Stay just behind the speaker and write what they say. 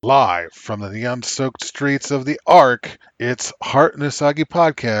Live from the neon-soaked streets of the Ark, it's Heart and Usagi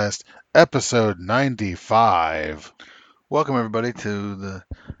Podcast, episode 95. Welcome everybody to the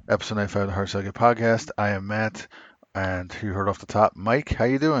episode 95 of the Heart Saga Podcast. I am Matt, and you heard off the top, Mike. How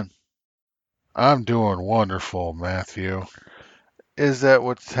you doing? I'm doing wonderful, Matthew. Is that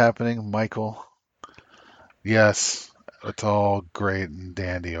what's happening, Michael? Yes, it's all great and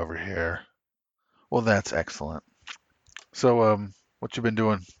dandy over here. Well, that's excellent. So, what you been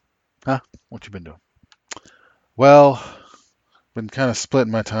doing? Huh? What you been doing? Well, been kind of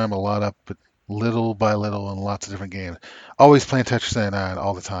splitting my time a lot up, but little by little in lots of different games. Always playing Tetris 99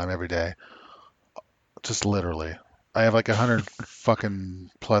 all the time, every day. Just literally. I have like 100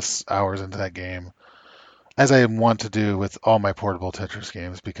 fucking plus hours into that game, as I want to do with all my portable Tetris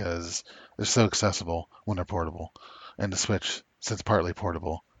games because they're so accessible when they're portable. And the Switch, since partly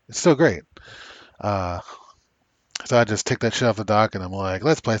portable, it's still great. Uh, so I just take that shit off the dock and I'm like,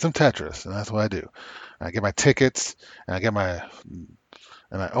 let's play some Tetris, and that's what I do. And I get my tickets and I get my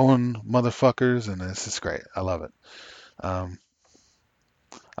and I own motherfuckers, and it's just great. I love it. Um,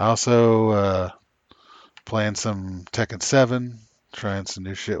 I also playing some Tekken 7, trying some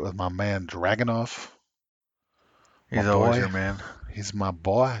new shit with my man Dragonoff, my He's always boy. your man. He's my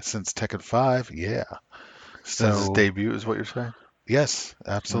boy since Tekken 5. Yeah. Since his So debut, is what you're saying? yes,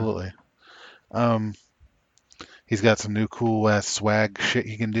 Yeah. absolutely. Um, he's got some new cool ass swag shit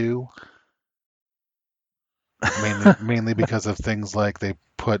he can do. Mainly because of things like they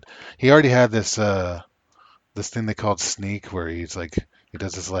put. He already had this thing they called sneak, where he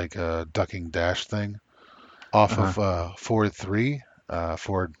does this ducking dash thing off Uh-huh. of forward three,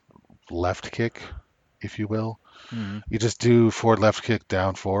 forward left kick, if you will. hmm You just do forward left kick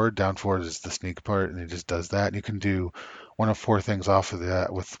down forward. Down forward is the sneak part, and he just does that. And you can do one of four things off of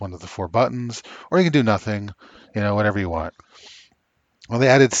that with one of the four buttons, or you can do nothing, whatever you want. Well, they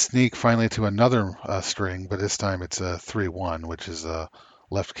added sneak finally to another string, but this time it's a 3-1, which is a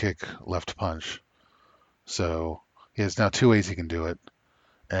left kick, left punch. So he has now two ways he can do it,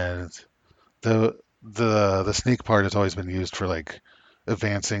 and the sneak part has always been used for like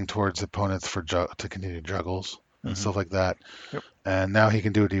advancing towards opponents to continue juggles and hmm stuff like that. Yep. And now he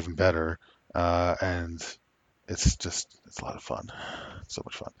can do it even better. And it's a lot of fun. So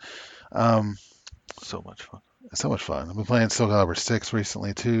much fun. Um, So much fun. so much fun. I've been playing Soul Calibur 6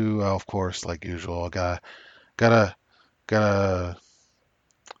 recently too. Of course, like usual. Gotta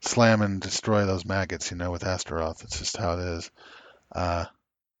slam and destroy those maggots, with Astaroth. It's just how it is. Uh,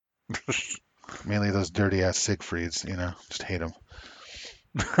 Mainly those dirty ass Siegfrieds, just hate them.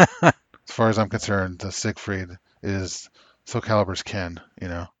 As far as I'm concerned, the Siegfried is Soul Calibur's Ken.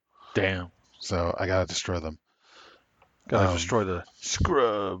 Damn. So I gotta destroy them. Gotta Um, destroy the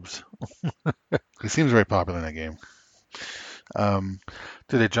scrubs. he seems very popular in that game. Um,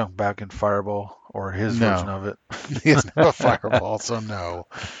 Do they jump back in Fireball or his version no, of it? he doesn't have a fireball, so no.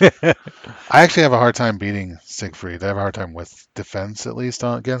 I actually have a hard time beating Siegfried. I have a hard time with defense, at least,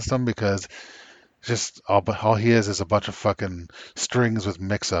 against him, because just all he is a bunch of fucking strings with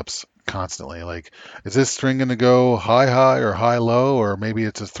mix-ups constantly. Like, is this string gonna go high high or high low, or maybe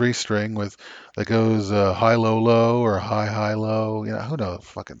it's a three string that goes high low low or high high low? Who knows?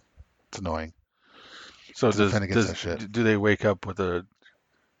 Fucking, it's annoying So to does defend against does that shit. do they wake up with a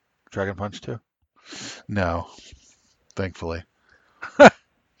Dragon Punch too? No, thankfully.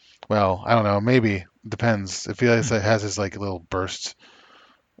 Well, I don't know. Maybe depends. If he has his like little burst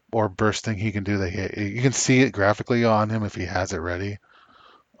or burst thing he can do, you can see it graphically on him if he has it ready.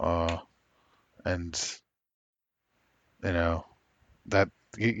 Uh, and you know that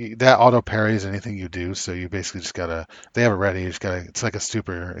that auto parries anything you do. So you basically just gotta. They have it ready. You just gotta. It's like a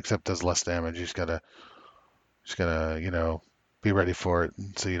super, except does less damage. You just gotta be ready for it,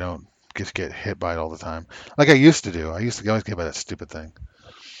 so you don't get hit by it all the time. Like I used to do. I used to always get by that stupid thing.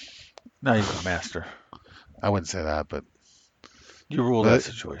 Now you've a master. I wouldn't say that, but You rule that but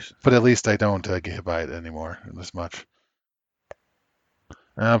situation. but at least I don't get hit by it anymore as much.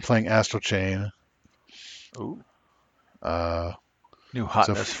 And I'm playing Astral Chain. Ooh. Uh, New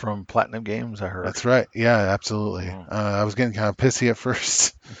so hotness from Platinum Games, I heard. that's right. Yeah, absolutely. Mm. I was getting kind of pissy at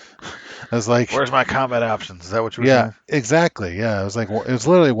first. I was like, Where's my combat options? Is that what you were yeah, saying? exactly. Yeah, it was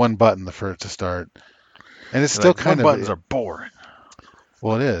literally one button the first to start, and it's You're still like, one kind of buttons are boring.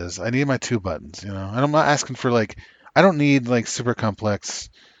 well, it is. I need my two buttons, and I'm not asking for like I don't need like super complex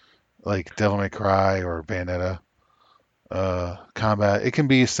like Devil May Cry or Bayonetta combat. It can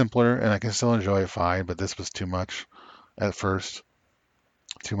be simpler, and I can still enjoy it fine. But this was too much at first,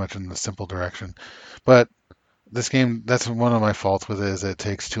 too much in the simple direction. But this game, that's one of my faults with it, is it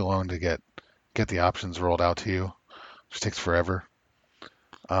takes too long to get the options rolled out to you. It just takes forever.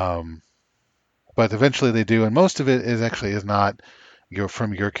 Um, but eventually they do, and most of it is not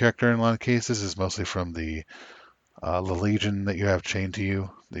from your character in a lot of cases. Is mostly from the Legion that you have chained to you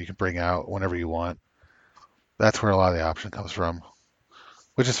that you can bring out whenever you want. That's where a lot of the option comes from,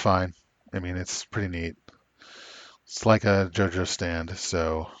 which is fine. I mean, it's pretty neat. It's like a JoJo stand,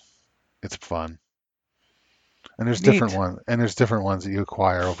 so it's fun. Neat. And there's different ones that you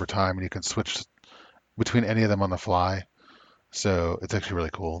acquire over time, and you can switch between any of them on the fly. So it's actually really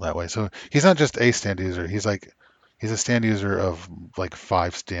cool that way. So he's not just a stand user. He's a stand user of like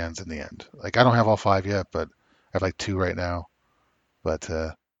 5 stands in the end. Like I don't have all 5 yet, but I have like 2 right now. But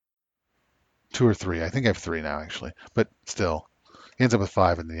 2 or 3. I think I have 3 now actually. But still, he ends up with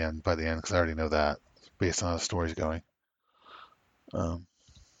 5 in the end by the end because I already know that based on how the story's going. Um,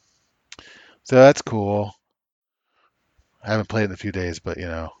 so that's cool. I haven't played in a few days, but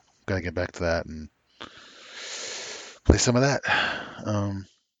gotta get back to that and play some of that. Um,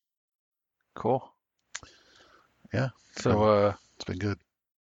 Cool. yeah, So it's been good.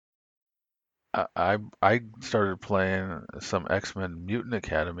 I started playing some X-Men Mutant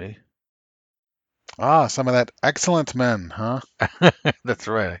Academy. Ah, some of that excellent men, huh? That's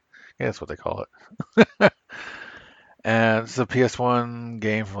right. Yeah, that's what they call it. And it's a PS1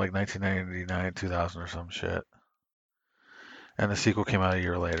 game from like 1999, 2000 or some shit. And the sequel came out a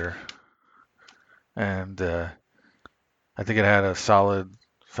year later. And I think it had a solid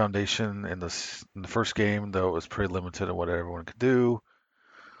foundation in the first game, though it was pretty limited in what everyone could do.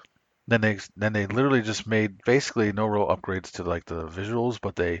 Then they literally just made basically no real upgrades to like the visuals,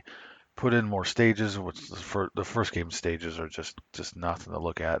 but they put in more stages, which the first game stages are just nothing to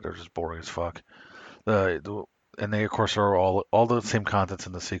look at. They're just boring as fuck. The and they of course are all the same contents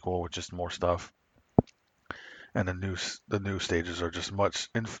in the sequel with just more stuff. And the new stages are just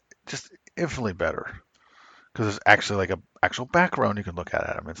infinitely better because there's actually like a actual background you can look at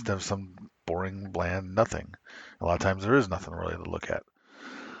them instead of some boring bland nothing. A lot of times there is nothing really to look at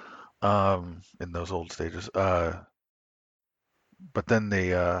in those old stages. But then they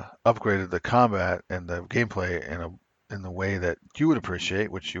upgraded the combat and the gameplay in a way that you would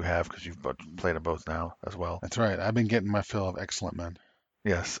appreciate, which you have because you've played them both now as well. That's right. I've been getting my fill of excellent men.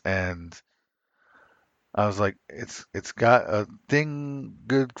 Yes, and I was like, it's got a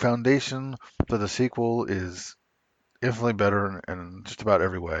good foundation, but the sequel is infinitely better in just about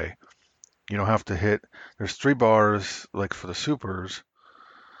every way. You don't have to hit. There's 3 bars like for the supers,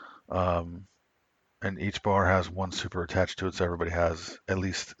 um, and each bar has one super attached to it, so everybody has at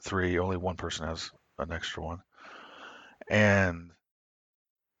least 3. Only one person has an extra one, and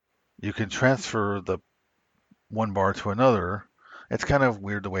you can transfer the one bar to another. It's kind of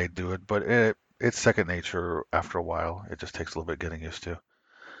weird the way to do it, but it's second nature after a while. It just takes a little bit getting used to.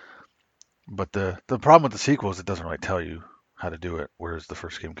 But the problem with the sequel is it doesn't really tell you how to do it, whereas the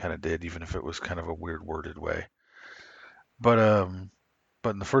first game kind of did, even if it was kind of a weird worded way. But but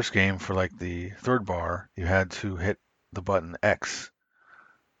in the first game, for like the third bar, you had to hit the button X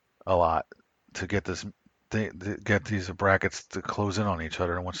a lot to get get these brackets to close in on each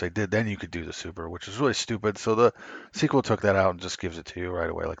other. And once they did, then you could do the super, which is really stupid. So the sequel took that out and just gives it to you right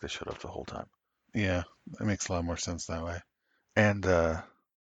away, like they should have the whole time. Yeah, it makes a lot more sense that way. And so,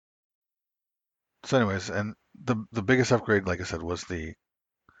 anyways, and the biggest upgrade, like I said, was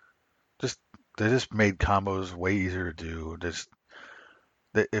just they just made combos way easier to do.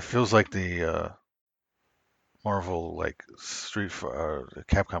 It feels like the Marvel like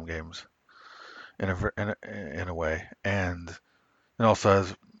Capcom games in a way, and it also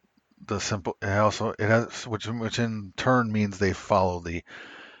has the simple. It has which in turn means they follow the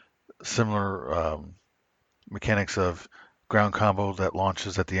similar mechanics of ground combo that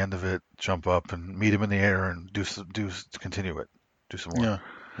launches at the end of it, jump up and meet him in the air and continue it, do some more. Yeah,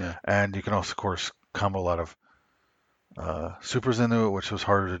 yeah. And you can also, of course, combo a lot of supers into it, which was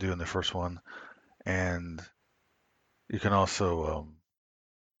harder to do in the first one. And you can also,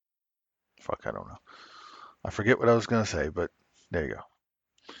 fuck, I don't know. I forget what I was gonna say, but there you go.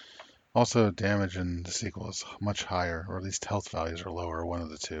 Also, damage in the sequel is much higher, or at least health values are lower, one of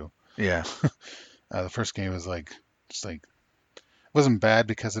the two. Yeah, The first game was just like, it wasn't bad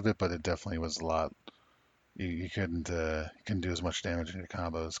because of it, but it definitely was a lot. You couldn't do as much damage in your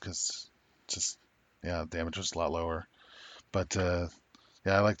combos because just, yeah, damage was a lot lower. But yeah,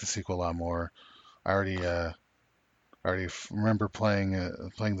 I like the sequel a lot more. I already remember playing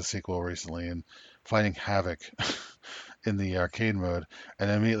the sequel recently and fighting Havoc in the arcade mode,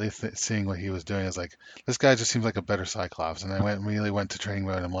 and immediately seeing what he was doing, I was like, this guy just seems like a better Cyclops. And I immediately went to training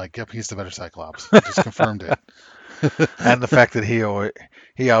mode. And I'm like, yep, he's the better Cyclops. I just confirmed it. and the fact that he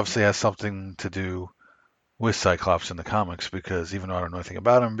obviously has something to do with Cyclops in the comics because even though I don't know anything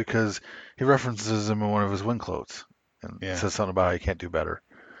about him, because he references him in one of his wing quotes and Yeah, says something about how he can't do better.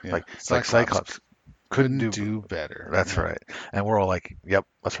 yeah. Like Cyclops Cyclops couldn't couldn't do. do better. That's Yeah, right. And we're all like, yep,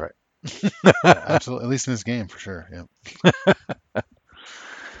 that's right. yeah, absolutely. At least in this game, for sure. Yeah.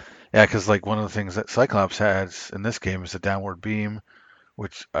 Yeah, because like one of the things that Cyclops has in this game is a downward beam,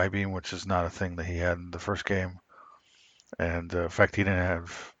 which I beam, which is not a thing that he had in the first game. And in fact, he didn't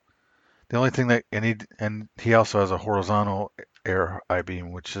have the only thing that and he also has a horizontal air I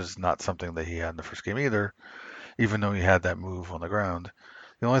beam, which is not something that he had in the first game either, even though he had that move on the ground.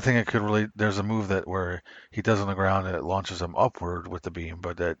 The only thing it could really there's a move that where he does on the ground and it launches him upward with the beam,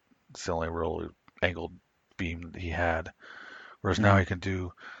 but that's the only real angled beam that he had. Whereas now Hmm. he can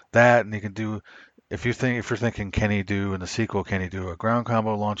do that, and he can do if you're thinking can he do in the sequel, can he do a ground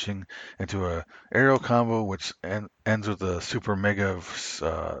combo launching into a aerial combo, which ends with a super mega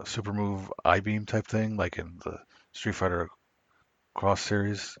super move I beam type thing, like in the Street Fighter Cross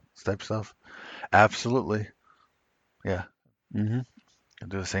series type stuff. Absolutely, yeah, Hmm. can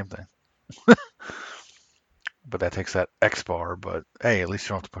do the same thing. But that takes that X bar. But hey, at least you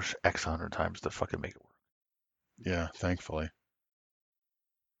don't have to push X 100 times to fucking make it work. Yeah, thankfully.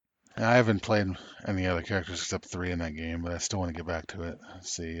 I haven't played any other characters except three in that game, but I still want to get back to it.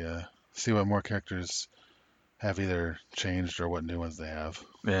 See what more characters have either changed or what new ones they have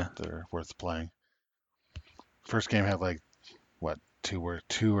Yeah, that are worth playing. First game had like what two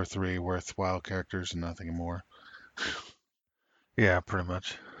or three worthwhile characters and nothing more. yeah, pretty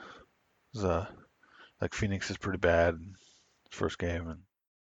much. 'Cause, like Phoenix is pretty bad first game, and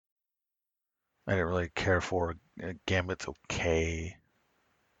I didn't really care for Gambit's okay,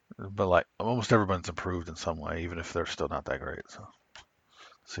 but like almost everyone's improved in some way, even if they're still not that great. So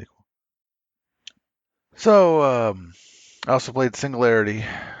sequel. So I also played Singularity.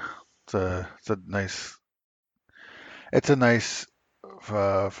 It's a nice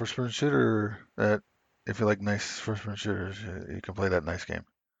first-person shooter that if you like nice first-person shooters, you can play that nice game.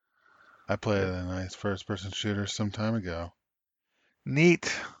 I played a nice first-person shooter some time ago. Neat.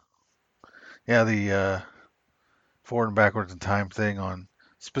 Yeah, the forward and backwards in time thing on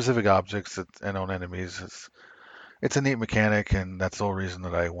specific objects and on enemies. It's a neat mechanic, and that's the whole reason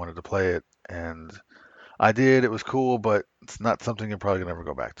that I wanted to play it. And I did. It was cool, but it's not something you're probably gonna ever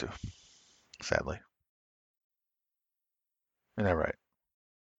go back to, sadly. Isn't that right?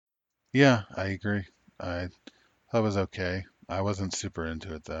 Yeah, I agree. I thought it was okay. I wasn't super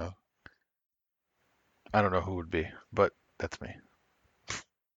into it though. I don't know who would be, but that's me.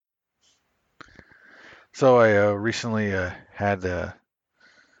 So I recently had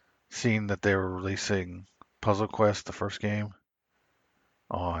seen that they were releasing Puzzle Quest, the first game,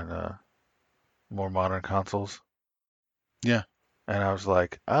 on more modern consoles. Yeah, And I was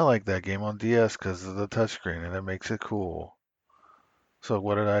like, I like that game on DS because of the touchscreen and it makes it cool. So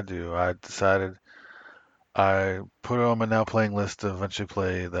what did I do? I decided I put it on my now playing list to eventually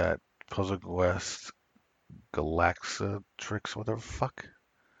play that Puzzle Quest Galaxatrix, whatever the fuck.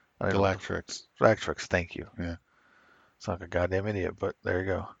 I don't know what the Galactrix. Galactrix, thank you. Yeah, Sound like a goddamn idiot, but there you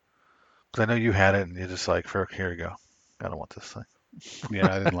go. Because I know you had it and you're just like, here you go. I don't want this thing.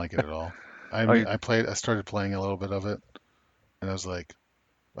 yeah, I didn't like it at all. Oh, you, I started playing a little bit of it, and I was like,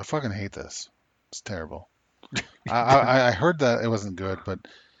 I fucking hate this. It's terrible. I heard that it wasn't good, but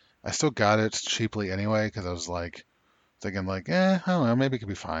I still got it cheaply anyway because I was like thinking like, I don't know, maybe it could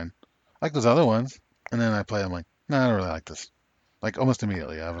be fine. Like those other ones. And then I play, I'm like, no, I don't really like this. Like almost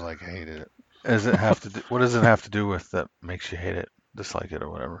immediately, I was like, I hated it. does it have to do, what does it have to do with that makes you hate it, dislike it, or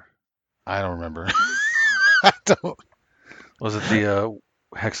whatever? I don't remember. I don't. Was it the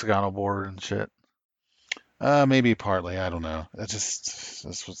hexagonal board and shit? Maybe partly. I don't know. It just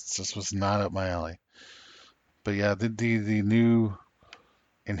this was not up my alley. But yeah, the new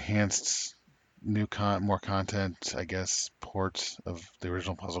enhanced more content, I guess, port of the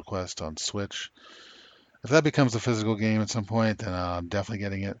original Puzzle Quest on Switch. If that becomes a physical game at some point, then I'm definitely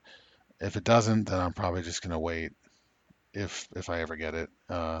getting it. If it doesn't, then I'm probably just gonna wait if I ever get it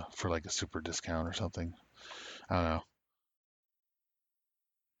for like a super discount or something. I don't know,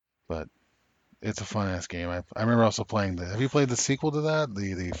 but it's a fun ass game. I remember also playing the. Have you played the sequel to that?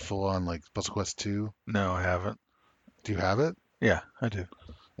 The full on like Puzzle Quest 2? No, I haven't. Do you have it? Yeah, I do.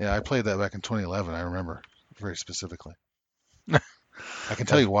 Yeah, I played that back in 2011. I remember very specifically. I can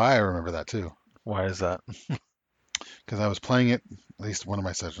tell That's you why I remember that too, why is that? because I was playing it. At least one of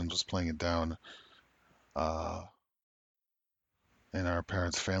my sessions was playing it down uh, in our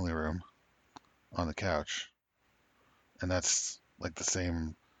parents' family room on the couch, and that's like the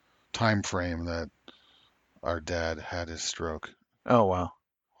same time frame that our dad had his stroke. Oh wow.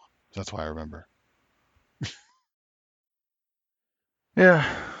 That's why I remember. Yeah,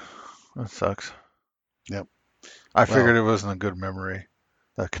 that sucks. Yep. I figured Well, it wasn't a good memory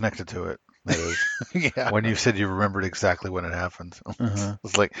connected to it. That is, yeah. when you said you remembered exactly when it happened. Uh-huh.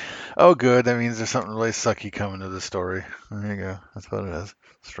 It's like, oh, good. That means there's something really sucky coming to the story. There you go. That's what it is.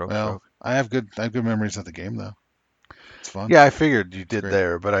 Stroke, Well, stroke. I have good memories of the game though. It's fun. Yeah, I figured you It's did great.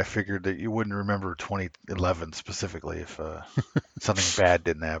 there, but I figured that you wouldn't remember 2011 specifically if something bad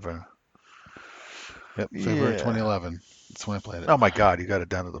didn't happen. Yep. February Yeah. 2011. That's when I played it. Oh my God, you got it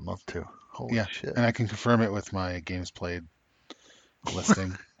down to the month too. Holy Yeah, shit. and I can confirm it with my games played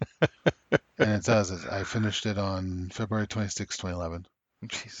listing. And it does. I finished it on February 26, 2011.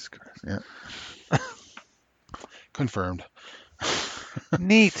 Jesus Christ. Yeah, confirmed.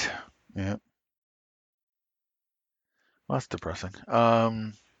 Neat. Yeah, Well, that's depressing.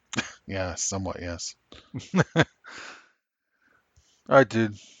 yeah, somewhat, yes. All right,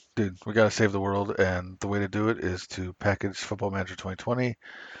 dude. Dude, we gotta save the world, and the way to do it is to package Football Manager 2020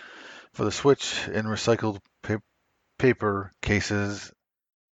 for the Switch in recycled paper cases.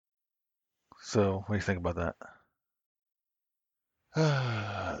 So, what do you think about that?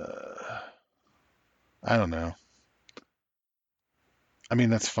 I don't know. I mean,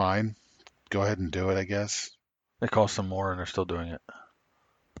 that's fine. Go ahead and do it, I guess. It costs some more, and they're still doing it.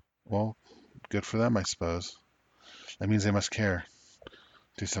 Well, good for them, I suppose. That means they must care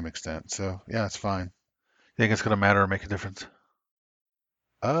to some extent. So, yeah, it's fine. You think it's gonna matter or make a difference?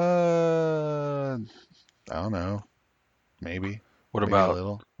 I don't know. Maybe, What maybe a about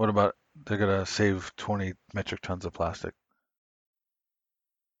little. what about they're gonna save 20 metric tons of plastic?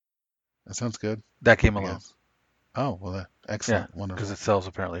 That sounds good, That game I alone. guess. Oh, well, Yeah, excellent, because wonderful. it sells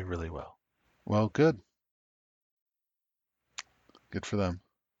apparently really well. Well, good. Good for them.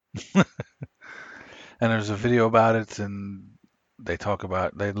 And there's a video about it, and they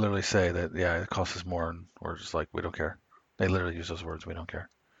literally say that, yeah, it costs us more, and we're just like, we don't care. They literally use those words, we don't care.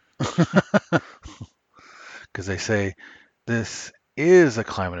 Because they say this is a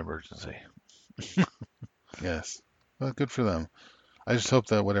climate emergency. Yes. Well, good for them. I just hope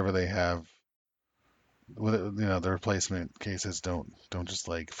that whatever they have, the replacement cases don't just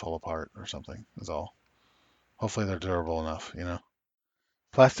like fall apart or something. Is all. Hopefully they're durable enough.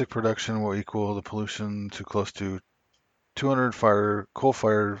 Plastic production will equal the pollution to close to 200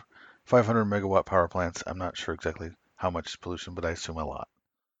 coal-fired 500 megawatt power plants. I'm not sure exactly how much pollution, but I assume a lot.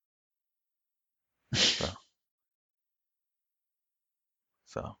 So,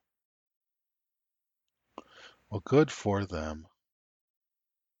 so Well, good for them.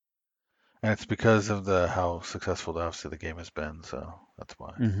 and it's because of the how successful obviously the game has been. So that's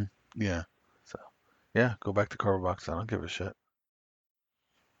why. Yeah. So yeah, go back to Cardboard Box. I don't give a shit.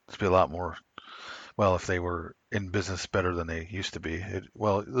 It's be a lot more. Well, if they were in business better than they used to be.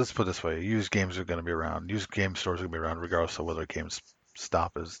 Well, let's put it this way: used games are going to be around. Used game stores are going to be around, regardless of whether games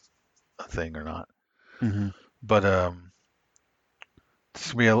stop is a thing or not. hmm But it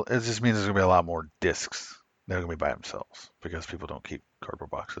just means there's going to be a lot more discs. They're going to be by themselves because people don't keep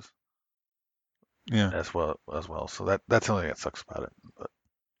cardboard boxes Yeah. as well. So that's the only thing that sucks about it. But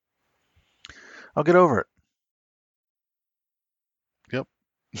I'll get over Yep.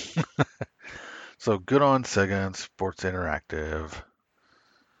 it. So good on Sega and Sports Interactive.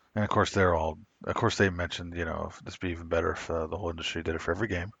 And of course, they mentioned, if this would be even better if the whole industry did it for every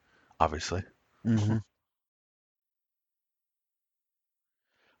game, obviously. hmm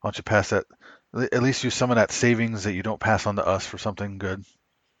Why don't you pass that, at least use some of that savings that you don't pass on to us for something good,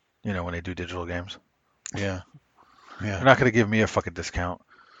 when they do digital games. Yeah. You're Yeah. not going to give me a fucking discount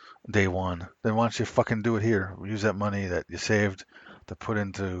day one. Then why don't you fucking do it here? Use that money that you saved to put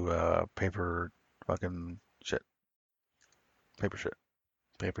into paper fucking shit. Paper shit.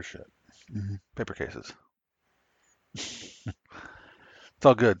 Paper shit. hmm Paper cases. It's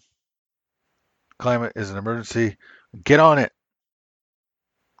all good. Climate is an emergency. Get on it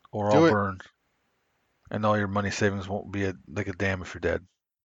or I'll Do it. burn. And all your money savings won't be like a damn if you're dead.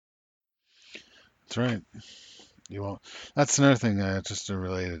 That's right. You won't. That's another thing just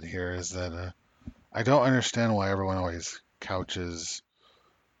related here is that I don't understand why everyone always couches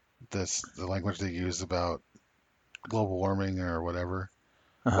the language they use about global warming or whatever.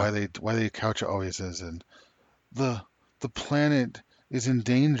 Uh-huh. Why they couch it always is and the the planet is in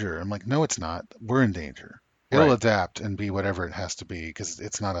danger. I'm like, no, it's not. We're in danger. It'll Right. adapt and be whatever it has to be because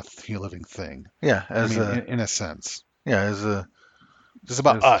it's not a living thing. Yeah, I mean, in a sense, yeah, as a it's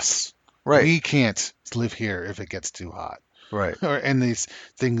about as us. right, We can't live here if it gets too hot, right. and these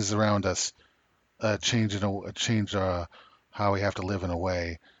things around us change how we have to live in a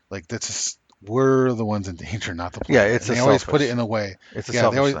way. Like that's just, we're the ones in danger, not the Yeah, planet. it's And a they always put it selfish. in a way. It's a Yeah,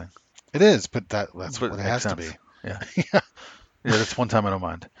 they selfish always thing. it is, but that's But what it it makes has to sense. be. Yeah. Yeah, Yeah, that's one time I don't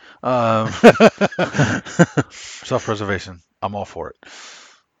mind. Um, self-preservation, I'm all for it.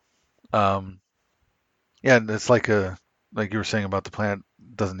 Um, yeah, and it's like you were saying about the planet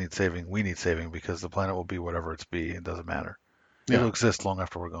doesn't need saving. We need saving because the planet will be whatever it's be. It doesn't matter. It'll Yeah, exist long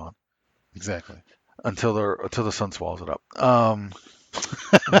after we're gone, exactly. until the sun swallows it up.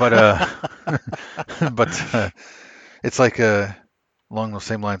 But but it's like along those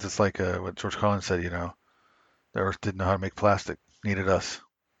same lines. It's like what George Carlin said. The Earth didn't know how to make plastic. Needed us.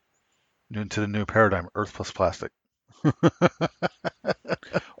 Into the new paradigm, Earth plus plastic.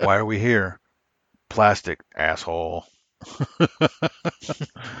 Why are we here? Plastic, asshole. It's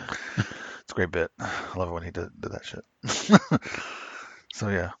a great bit. I love it when he did that shit. So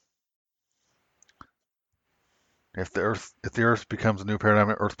yeah, if the Earth becomes a new paradigm,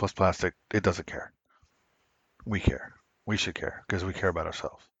 Earth plus plastic, it doesn't care. We care. We should care because we care about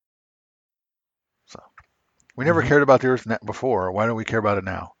ourselves. So we never Hmm. cared about the Earth before. Why don't we care about it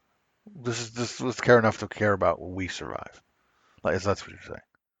now? This let's care enough to care about when we survive. Like that's what you're saying.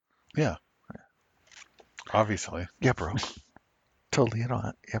 Yeah, obviously. Yeah, bro. Totally in on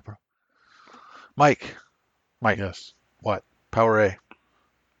it. Yeah, bro. Mike. Mike. Yes. What? Power A.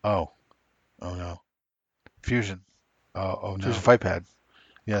 Oh, oh no. Fusion. Oh Fusion no. Fight Pad.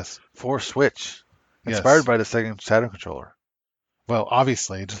 Yes, Force Switch. Inspired yes. by the second Saturn controller. Well,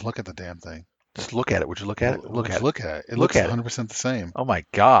 obviously, just look at the damn thing. Just look at it. Would you look at it? Look Would at you it. look at it? It Look looks at it. 100% the same. Oh my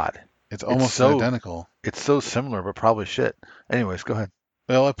God. It's It's almost so identical. it's so similar, but probably shit. Anyways, go ahead.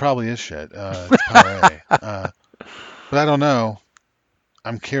 Well, it probably is shit. It's Power A. But I don't know.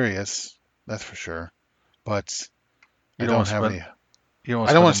 I'm curious, that's for sure. But You I don't don't want to have spend any. you don't want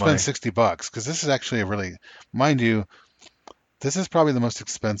to I don't spend want the to spend money. $60 because this is actually a really, mind you, this is probably the most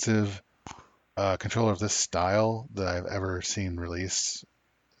expensive controller of this style that I've ever seen released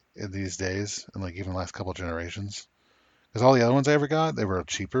in these days, and like even the last couple generations. Because all the other ones I ever got, they were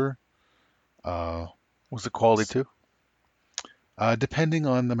cheaper. Uh, Was the quality too? depending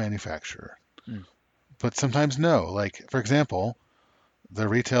on the manufacturer. Hmm. But sometimes no. Like for example, the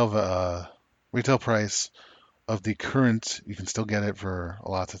retail price of the current, you can still get it for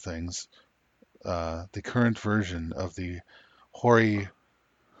lots of things. The current version of the Hori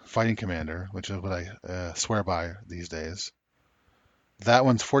Fighting Commander, which is what I swear by these days, that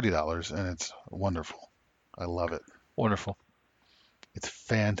one's $40 and it's wonderful. I love it. Wonderful. It's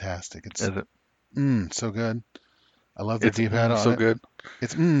fantastic. It's Is it? so good. I love the It's D-pad on so it. good.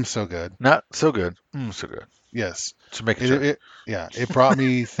 It's so good. Not so good. So good. Yes. Just making It, sure. it yeah, it brought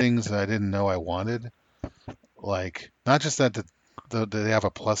me things that I didn't know I wanted. Like not just that they have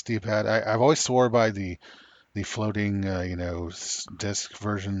a plus D-pad. I've always swore by the floating disc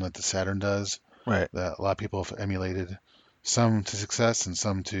version that the Saturn does. Right. That a lot of people have emulated, some to success and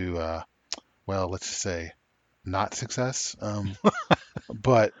some to well, let's just say not success.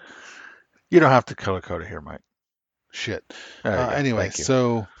 But You don't have to color code it here, Mike. shit. There you go. Anyway, Thank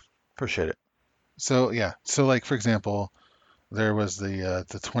you. Appreciate it. so yeah, so like for example, there was the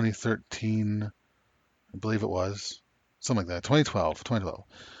 2013, I believe it was something like that,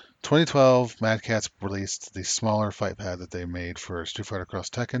 2012. Mad Catz released the smaller fight pad that they made for Street Fighter Cross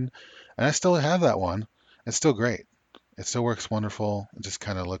Tekken, and I still have that one. It's still great. It still works wonderful. It just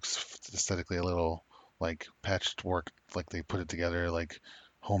kind of looks aesthetically a little like patched work, like they put it together like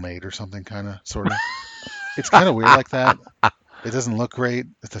homemade or something, kind of, sort of. It's kind of weird like that. It doesn't look great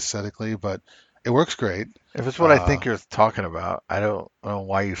aesthetically, but it works great. If it's what I Uh, think you're talking about, I don't know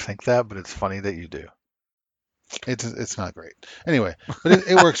why you think that, but it's funny that you do. it's not great. Anyway, but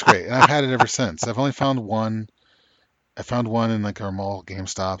it works great, and I've had it ever since. I've only found one. I found one in like our mall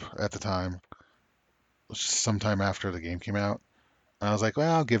GameStop at the time, sometime after the game came out. And I was like,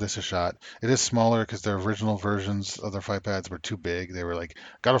 well, I'll give this a shot. It is smaller because their original versions of their fight pads were too big. They were like,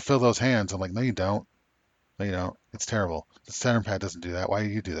 gotta fill those hands. I'm like, no, you don't. No, you don't. It's terrible. The center pad doesn't do that. Why do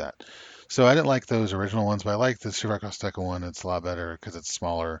you do that? So I didn't like those original ones, but I like the Super Cross Tekken one. It's a lot better because it's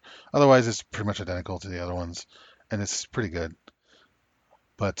smaller. Otherwise, it's pretty much identical to the other ones, and it's pretty good.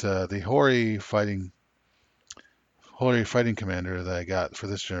 But the Hori Fighting Commander that I got for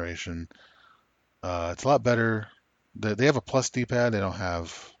this generation, it's a lot better. They have a plus D-pad. They don't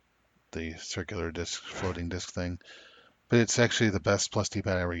have the circular disc, floating disc thing, but it's actually the best plus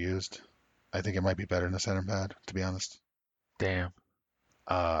D-pad I ever used. I think it might be better than the center pad, to be honest. Damn.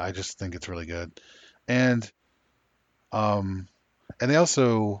 I just think it's really good. And um, and they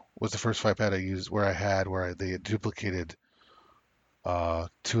also was the first fight pad I used they had duplicated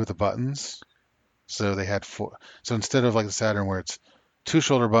two of the buttons. So they had four. So instead of like the Saturn where it's two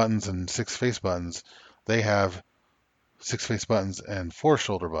shoulder buttons and six face buttons, they have six face buttons and four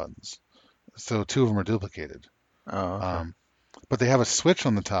shoulder buttons. So two of them are duplicated. Oh, okay. Um, but they have a switch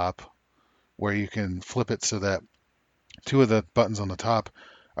on the top where you can flip it so that two of the buttons on the top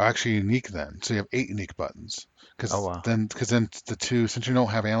are actually unique then. So you have eight unique buttons. Oh Because wow. then the two, since you don't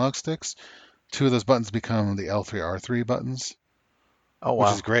have analog sticks, two of those buttons become the L3 R3 buttons, Oh which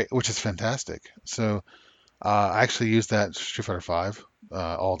is wow. great, which is fantastic. So I actually use that in Street Fighter 5,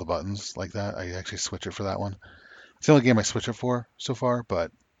 all the buttons like that. I actually switch it for that one. It's the only game I switch it for so far,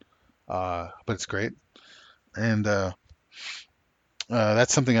 but it's great. And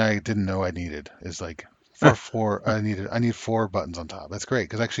that's something I didn't know I needed. Is like I need four buttons on top. That's great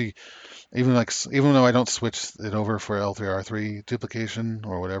because actually even though I don't switch it over for L3 R3 duplication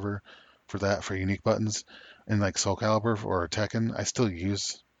or whatever for unique buttons in like Soul Calibur or Tekken, I still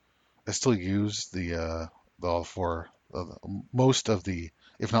use the all four most of the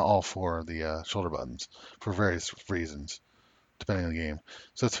if not all four of the shoulder buttons for various reasons depending on the game.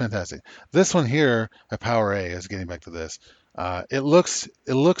 So it's fantastic. This one here at Power A is getting back to this. It looks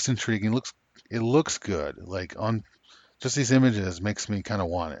intriguing. It looks good. Like on just these images makes me kind of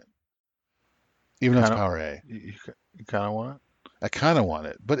want it, even though it's Kind of Power A. you kind of want I kind of want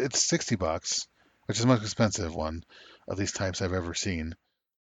it, but it's $60, which is the most expensive one of these types I've ever seen.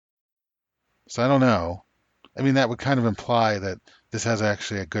 So I don't know. I mean, that would kind of imply that this has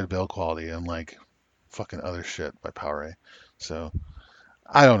actually a good build quality, unlike fucking other shit by Power A. So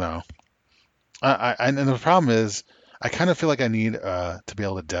I don't know. And the problem is, I kind of feel like I need to be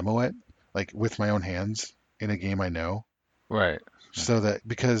able to demo it, like with my own hands in a game I know, it. Right. so that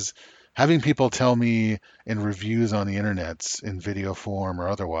because having people tell me in reviews on the internets in video form or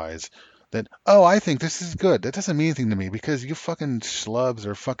otherwise that oh I think this is good, that doesn't mean anything to me because you fucking schlubs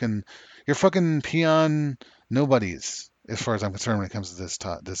are fucking you're fucking peon nobodies as far as I'm concerned when it comes to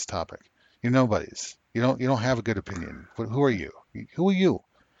this topic. You're nobodies. You don't have a good opinion. Who are you? Who are you?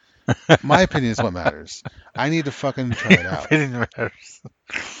 My opinion is what matters. I need to fucking try it Your out. opinion matters.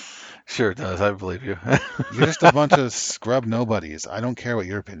 Sure it does. I believe you. You're just a bunch of scrub nobodies. I don't care what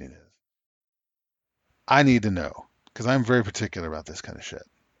your opinion is. I need to know because I'm very particular about this kind of shit.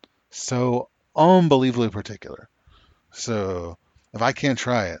 So unbelievably particular. So if I can't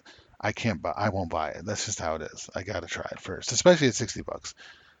try it, I can't buy. I won't buy it. That's just how it is. I gotta try it first, especially at $60.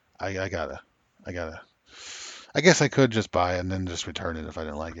 I gotta. I gotta. I guess I could just buy it and then just return it if I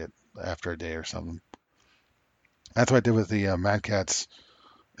didn't like it after a day or something. That's what I did with the Mad Catz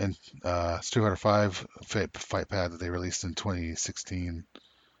and Street Fighter 5 fight pad that they released in 2016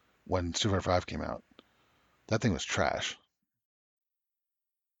 when Street Fighter 5 came out. That thing was trash.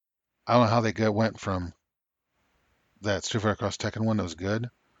 I don't know how went from that Street Fighter Cross Tekken one that was good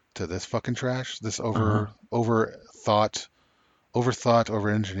to this fucking trash. This Uh-huh. over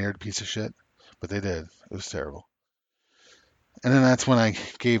engineered piece of shit. But they did. It was terrible. And then that's when I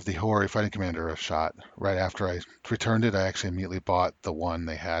gave the Hori Fighting Commander a shot. Right after I returned it, I actually immediately bought the one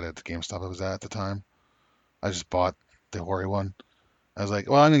they had at the GameStop I was at the time. I just bought the Hori one. I was like,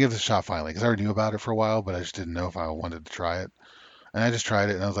 well, I'm gonna give this a shot finally because I already knew about it for a while, but I just didn't know if I wanted to try it. And I just tried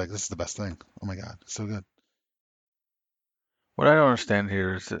it, and I was like, this is the best thing. Oh my god, it's so good. What I don't understand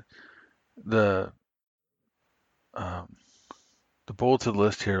here is that the um, the bulleted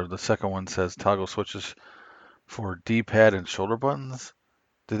list here, the second one says toggle switches for D-pad and shoulder buttons.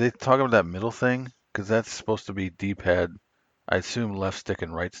 Did they talk about that middle thing? Because that's supposed to be D-pad. I assume left stick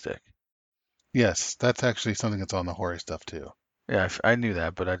and right stick. Yes, that's actually something that's on the Hori stuff too. Yeah, I knew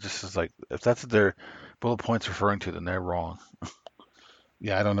that, but I just was like, if that's what their bullet points referring to, then they're wrong.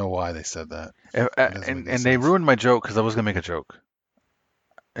 Yeah, I don't know why they said that. It doesn't make any And they sense. ruined my joke because I was gonna make a joke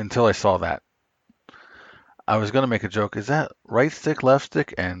until I saw that. I was gonna make a joke. Is that right stick, left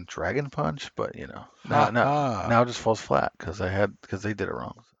stick, and dragon punch? But Ha ha. now it just falls flat because they did it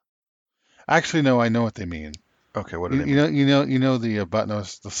wrong. Actually, no, I know what they mean. Okay, what do they mean? You know the button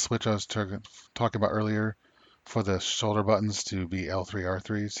the switch I was talking about earlier for the shoulder buttons to be L3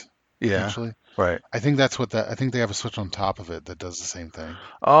 R3s Yeah, potentially. right. I think they have a switch on top of it that does the same thing.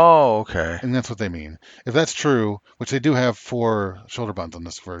 Oh, okay. And that's what they mean. If that's true, which they do have four shoulder buttons on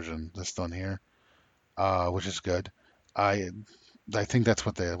this version, this one here, which is good. I I think that's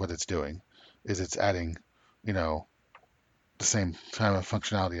what it's doing, is it's adding, you know, the same kind of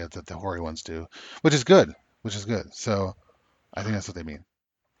functionality that the Hori ones do, which is good, which is good. So I think that's what they mean.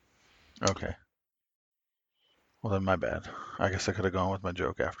 Okay. Well, then my bad. I guess I could have gone with my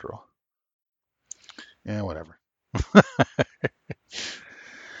joke after all. Yeah, whatever.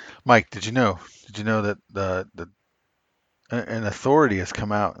 Mike, did you know? Did you know that an authority has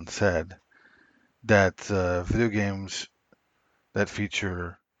come out and said that video games that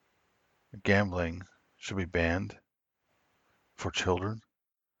feature gambling should be banned for children?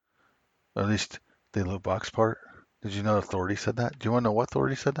 Or at least the loot box part. Did you know authority said that? Do you want to know what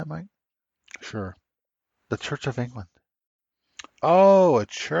authority said that, Mike? Sure. The Church of England. Oh, a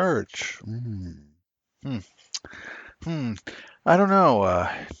church. Mm. Hmm. Hmm. I don't know.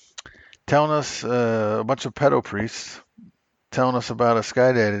 Telling us a bunch of pedo priests telling us about a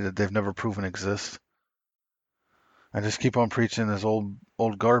sky daddy that they've never proven exists. I just keep on preaching this old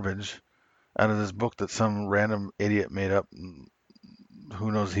garbage out of this book that some random idiot made up.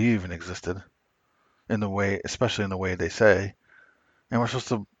 Who knows he even existed in the way, especially in the way they say. And we're supposed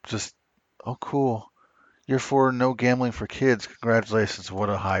to just, oh, cool. You're for no gambling for kids. Congratulations. What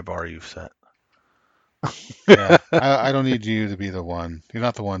a high bar you've set. Yeah, I don't need you to be the one. You're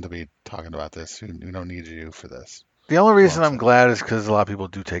not the one to be talking about this. We don't need you for this. The only That's all reason I'm I'm saying. glad is because a lot of people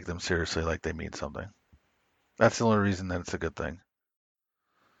do take them seriously, like they mean something. That's the only reason that it's a good thing.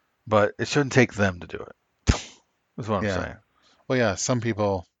 But it shouldn't take them to do it. Is what I'm Yeah. saying. Well, yeah. Some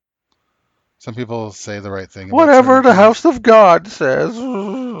people say the right thing about Whatever certain the things. house of God says.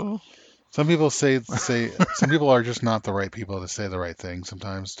 Some people say some people are just not the right people to say the right thing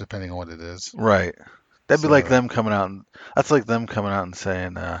sometimes, depending on what it is. Right. That'd be like So them coming out and that's like them coming out and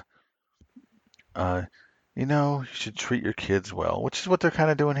saying, uh, you should treat your kids well, which is what they're kind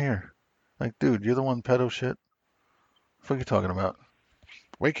of doing here. Like, dude, you're the one pedo shit. What are you talking about?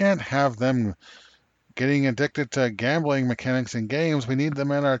 we can't have them getting addicted to gambling mechanics and games. We need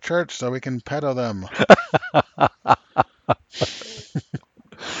them in our church so we can pedo them.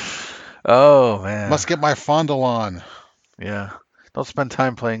 Oh man, Must get my fondle on. yeah. Don't spend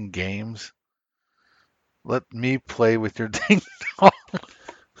time playing games. Let me play with your ding dong.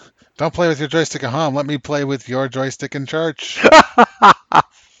 Don't play with your joystick at home. Let me play with your joystick in church.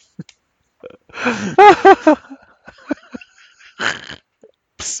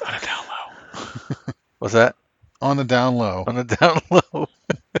 Psst, on a down low. What's that? On the down low. On the down low.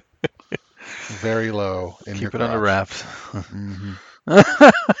 Very low in your Keep it under crotch. wraps. Hmm.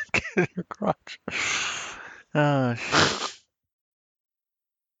 Get in your crotch. Oh shit.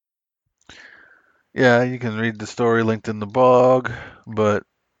 Yeah, you can read the story linked in the blog, but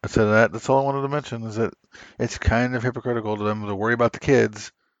I said that's all I wanted to mention is that it's kind of hypocritical to them to worry about the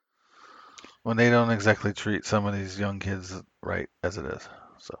kids when they don't exactly treat some of these young kids right as it is.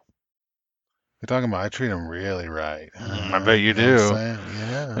 So, You're talking about I treat them really right. I bet You you know what I'm do. saying?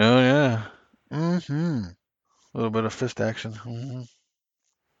 Yeah. Oh yeah, Hmm. a little bit of fist action. Mhm.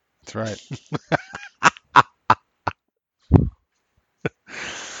 That's right.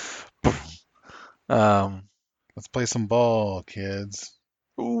 Um, Let's play some ball, kids.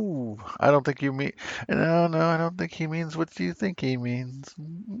 ooh, I don't think you mean. No, no, I don't think he means what you think he means.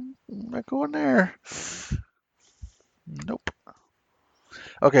 Not going there. Nope.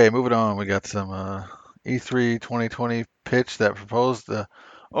 Okay, moving on. We got some E3 2020 pitch that proposed the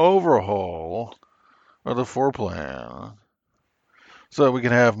overhaul of the floor plan. So we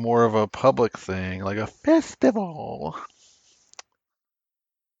can have more of a public thing, like a festival.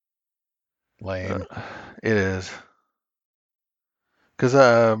 Uh, Lame. it is. Because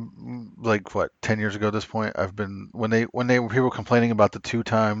like what, 10 years ago at this point, I've been when they were people complaining about the 2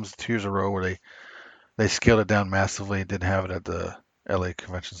 years in a row where they scaled it down massively, didn't have it at the LA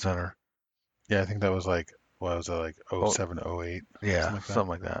Convention Center. Yeah, I think that was like, what was it, like oh Oh, 07, oh 08, yeah, something like that. something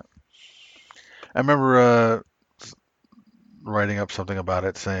like that. I remember writing up something about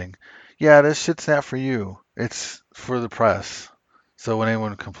it saying, "Yeah, this shit's not for you. It's for the press." So when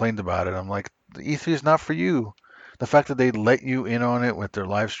anyone complained about it, I'm like, "The E3 is not for you." The fact that they let you in on it with their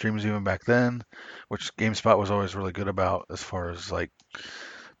live streams even back then, which GameSpot was always really good about as far as like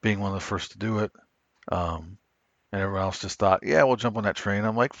being one of the first to do it. Um, and everyone else just thought, "Yeah, we'll jump on that train."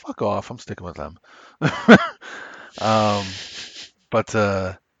 I'm like, "Fuck off. I'm sticking with them." Um, but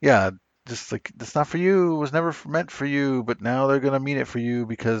yeah, just like it's not for you. It was never meant for you, but now they're gonna mean it for you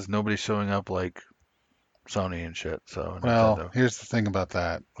because nobody's showing up like Sony and shit. So Well, Nintendo. here's the thing about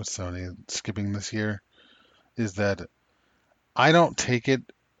that with Sony skipping this year is that I don't take it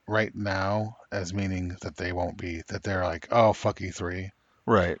right now as meaning that they won't be, that they're like, oh, fuck E3.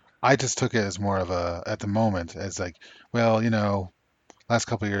 Right. I just took it as more of a, at the moment, as like, well, last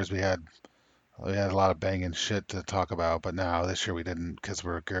couple of years we had a lot of banging shit to talk about, but now this year we didn't because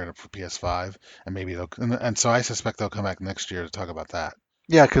we're gearing up for PS5, and maybe and so I suspect they'll come back next year to talk about that.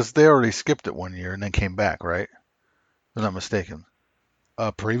 Yeah, because they already skipped it one year and then came back, right? If I'm not mistaken.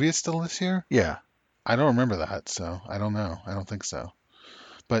 Previous to this year, Yeah. I don't remember that, so I don't know. I don't think so,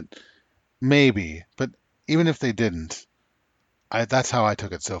 but maybe. But even if they didn't, that's how I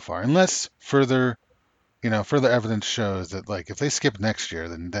took it so far. Unless further evidence shows that like if they skip next year,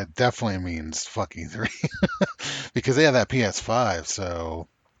 then that definitely means fucking three because they have that PS5. So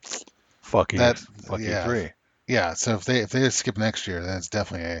Fuck that yes. Fuck yeah, E3. Yeah, so if they skip next year, then it's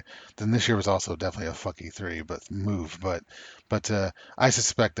definitely a then this year was also definitely a fuck E3 but move, but I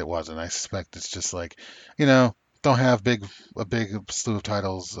suspect it wasn't. I suspect it's just like, you know, don't have a big slew of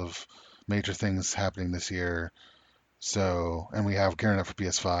titles of major things happening this year. So, and we have gearing up for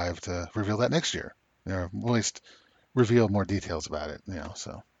PS5 to reveal that next year. You know, at least reveal more details about it, you know,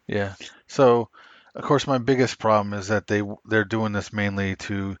 so Yeah. So, of course, my biggest problem is that they're doing this mainly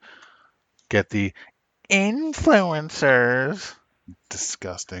to get the influencers,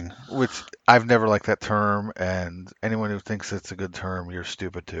 disgusting. which I've never liked that term, and anyone who thinks it's a good term, you're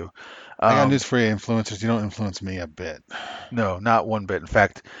stupid too. I got news Um, for you, influencers. You don't influence me a bit. no, not one bit. In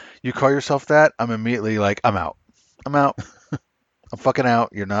fact, you call yourself that, I'm immediately like, I'm out. I'm out. I'm fucking out.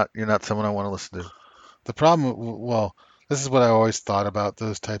 You're not someone I want to listen to. The problem, well, this is what I always thought about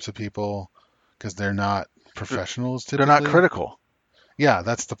those types of people because they're not They're, professionals they're not typically. critical. Yeah,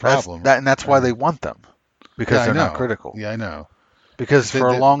 that's the That's problem. that, and that's why they And want them yeah, because I they're not know. critical. Yeah, I know. Because Because for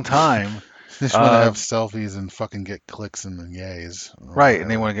a long time, they just want to uh, have selfies and fucking get clicks and yays or right,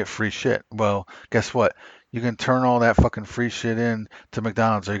 and they whatever. want to get free shit. Well, guess what? You can turn all that fucking free shit in to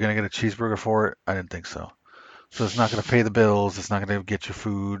McDonald's. Are you gonna get a cheeseburger for it? I didn't think so. So it's not gonna pay the bills. It's not gonna get your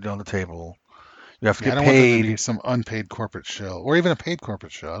food on the table. You have to Yeah, I get don't want them to be paid. some unpaid corporate show or even a paid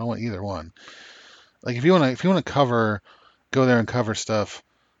corporate show. I don't want either one. Like if you want to cover, go there and cover stuff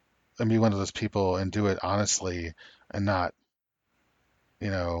and be one of those people and do it honestly and not, you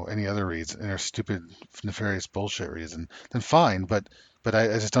know, any other reason or stupid nefarious bullshit reason, then fine. But I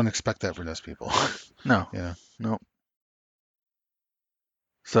just don't expect that from those people. No, You know. no.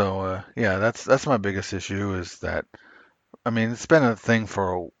 So yeah, that's my biggest issue is that I mean it's been a thing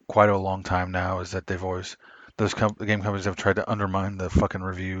for quite a long time now. Is that they've always the game companies have tried to undermine the fucking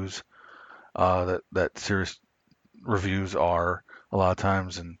reviews that serious reviews are a lot of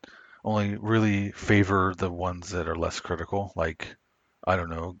times and only really favor the ones that are less critical, like I don't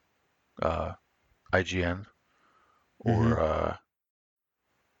know, uh, IGN Hmm. or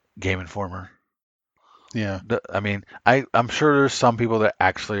Game Informer. Yeah. I mean, I'm sure there's some people that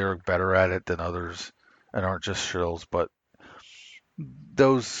actually are better at it than others and aren't just shills, but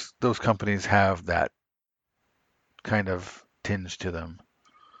those companies have that kind of tinge to them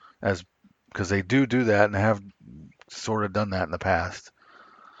as because they do that and have sort of done that in the past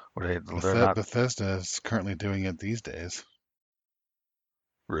where they're not Bethesda is currently doing it these days.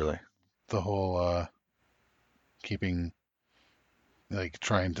 really. The whole keeping like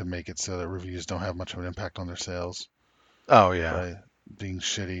trying to make it so that reviews don't have much of an impact on their sales Oh yeah. by being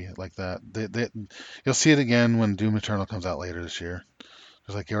shitty like that. You'll see it again when Doom Eternal comes out later this year.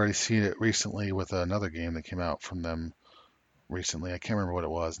 There's like you already seen it recently with another game that came out from them recently. I can't remember what it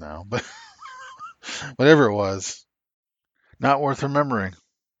was now, but whatever it was. Not worth remembering.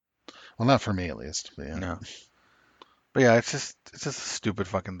 Well, not for me at least. But yeah. No. But yeah, it's just a stupid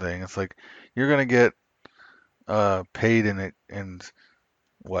fucking thing. It's like you're gonna get paid in it and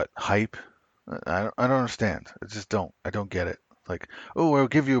what hype? I don't understand. I don't get it. Like, oh, we'll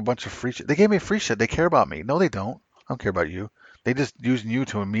give you a bunch of free shit. They gave me free shit. They care about me. No, they don't. I don't care about you. They just using you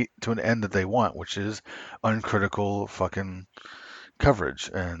to a meet to an end that they want, which is uncritical fucking coverage,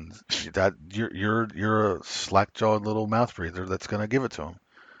 and that you're a slack-jawed little mouth breather that's gonna give it to them.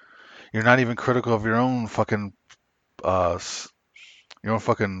 You're not even critical of your own fucking uh your own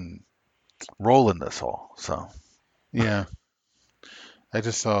fucking role in this all. So Yeah. I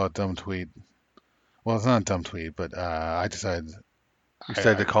just saw a dumb tweet. Well, it's not a dumb tweet, but I decided you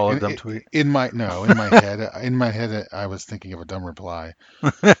decided to call it a dumb tweet. in my no in my head I was thinking of a dumb reply.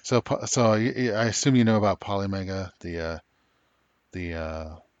 So I assume you know about Polymega,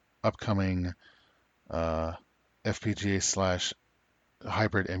 the upcoming FPGA slash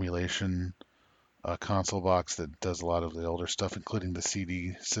hybrid emulation console box that does a lot of the older stuff, including the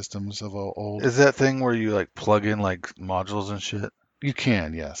CD systems of old. Is that thing where you like plug in like modules and shit? You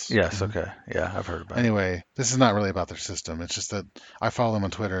can, yes. Yes, Hmm. okay. Yeah, I've heard about it. Anyway, this is not really about their system. It's just that I follow them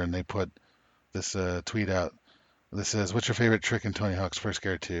on Twitter and they put this tweet out that says, "What's your favorite trick in Tony Hawk's Pro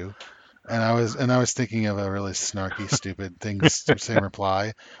Skater 2?" And I was thinking of a really snarky, stupid thing to say in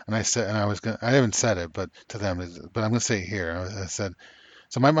reply, and I said, and I was gonna, I haven't said it, but to them, but I'm gonna say it here. I said,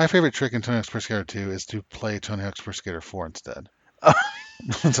 so my favorite trick in Tony Hawk's Pro Skater 2 is to play Tony Hawk's Pro Skater 4 instead.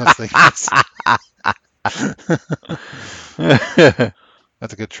 That's what I think. That's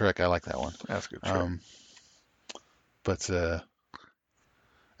That's a good trick. I like that one. a good trick. Um, but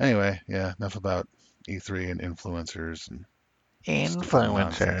anyway, yeah, enough about E3 and influencers and stupid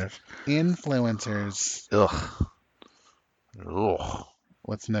nonsense. Influencers. Influencers. Ugh. Ugh.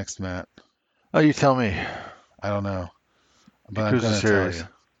 What's next, Matt? Oh, you tell me. I don't know, but I'm Yakuza gonna tell series. you.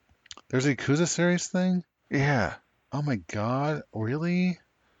 There's a Yakuza series thing. Yeah. Oh my God, really?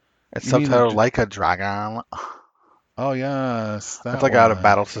 It's You mean subtitled Like a Dragon. oh yes, It's that like got a one.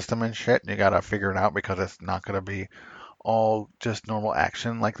 battle system and shit, and you gotta figure it out because it's not gonna be all just normal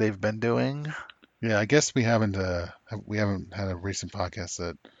action like they've been doing. Yeah, I guess we haven't had a recent podcast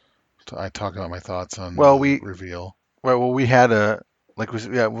that I talked about my thoughts on Well, the we reveal. we had a like we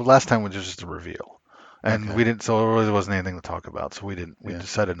yeah well, last time was just a reveal, and Okay, we didn't so there really wasn't anything to talk about, so we yeah.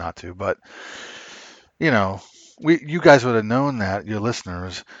 decided not to. But you know, you guys would have known that, your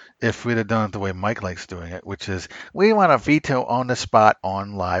listeners, if we'd have done it the way Mike likes doing it, which is we want a veto on the spot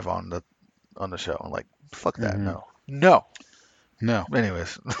on live on the show. I'm like, fuck that, Hmm. no, no. No.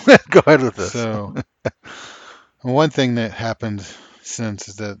 Anyways, go ahead with this. So one thing that happened since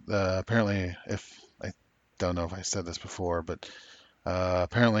is that apparently, if I don't know if I said this before, but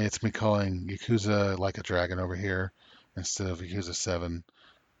apparently it's me calling Yakuza Like a Dragon over here instead of Yakuza 7,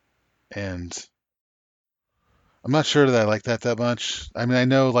 and I'm not sure that I like that much. I mean, I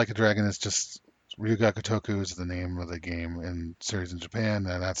know Like a Dragon is just Ryuga Kotoku is the name of the game and series in Japan,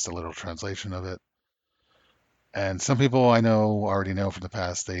 and that's the literal translation of it. And some people I know already know from the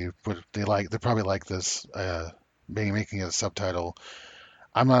past they probably like this being making it a subtitle.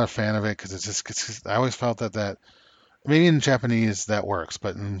 I'm not a fan of it because I always felt that maybe in Japanese that works,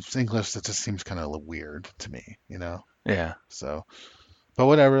 but in English it just seems kind of weird to me, you know. Yeah. So, but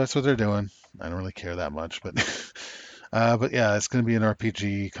whatever, that's what they're doing. I don't really care that much, but but yeah, it's going to be an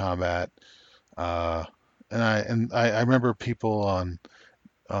RPG combat. Uh, I remember people on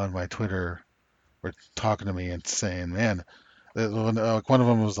my Twitter were talking to me and saying, man, like one of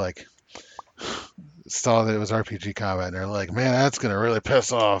them was like saw that it was RPG combat, and they're like, man, that's gonna really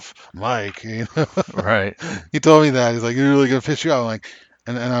piss off Mike. You know, Right. he told me that he's like, you're really gonna piss you off. I'm like,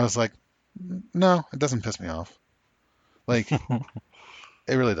 and I was like, no, it doesn't piss me off. Like, it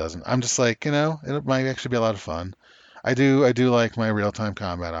really doesn't. I'm just like, it might actually be a lot of fun. I do like my real time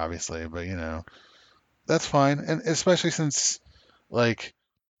combat, obviously, but that's fine, and especially since like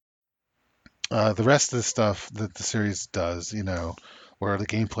the rest of the stuff that the series does, where the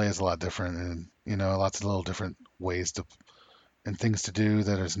gameplay is a lot different and lots of little different ways to and things to do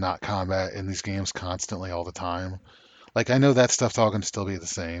that is not combat in these games constantly all the time. Like I know that stuff's all going to still be the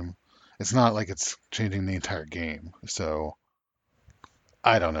same. It's not like it's changing the entire game. So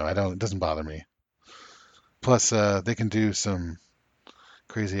I don't know. I don't. It doesn't bother me. Plus, they can do some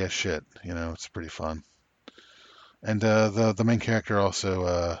crazy ass shit. It's pretty fun. And the main character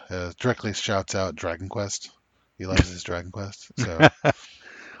also directly shouts out Dragon Quest. He loves his Dragon Quest. So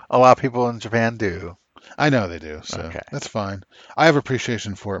A lot of people in Japan do. I know they do. So Okay. that's fine. I have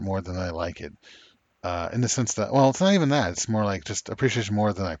appreciation for it more than I like it. In the sense that, well, it's not even that. It's more like just appreciation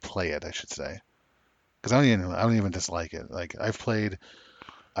more than I play it, I should say. Because I don't even dislike it. Like I've played,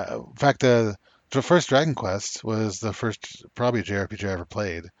 in fact, the first Dragon Quest was the first probably JRPG I ever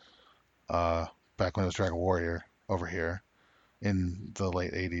played. Uh, Back when it was Dragon Warrior over here in the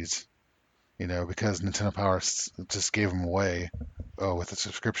late '80s. Because Nintendo Power just gave them away, with a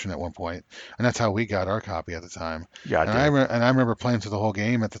subscription at one point, and that's how we got our copy at the time. Yeah, And I dude. and I remember playing through the whole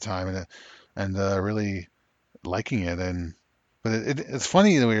game at the time, and really liking it. But it's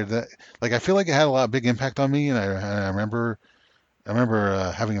funny and weird that like I feel like it had a lot big impact on me, and I remember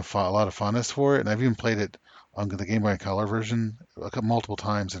having a lot of fondness for it, and I've even played it on the Game Boy Color version multiple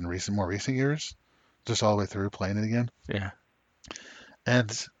times in more recent years, just all the way through playing it again. Yeah.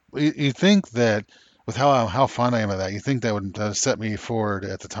 And you think that with how fond I am of that, you think that would set me forward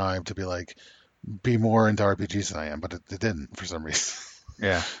at the time to be more into RPGs than I am, but it didn't for some reason.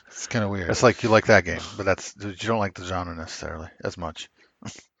 Yeah. It's kind of weird. It's like you like that game, but you don't like the genre necessarily as much.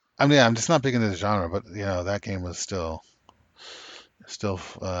 I mean, yeah, I'm just not big into the genre, but that game was still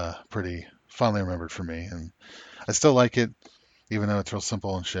pretty fondly remembered for me, and I still like it, even though it's real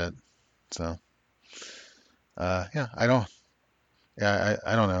simple and shit. So, yeah, I don't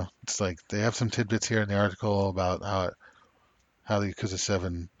know. It's like they have some tidbits here in the article about how the Yakuza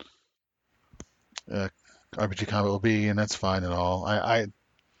 7 uh, RPG combat will be, and that's fine and all. I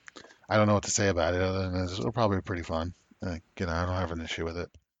don't know what to say about it other than it'll probably be pretty fun. I don't have an issue with it.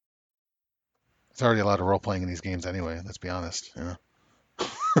 It's already a lot of role playing in these games anyway. Let's be honest.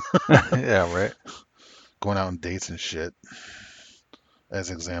 Yeah, right. Going out on dates and shit, as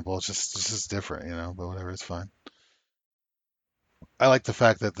an example, it's just different, But whatever, it's fine. I like the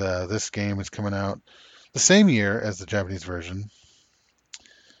fact that this game is coming out the same year as the Japanese version,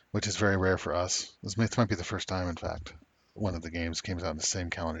 which is very rare for us. This might be the first time, in fact, one of the games came out in the same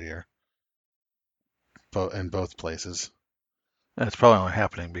calendar year, in both places. That's probably only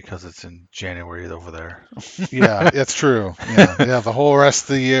happening because it's in January over there. Yeah, it's true. Yeah, they have the whole rest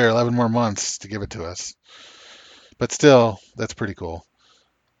of the year, 11 more months to give it to us. But still, that's pretty cool.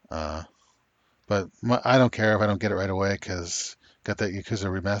 Uh, but I don't care if I don't get it right away because got that Yakuza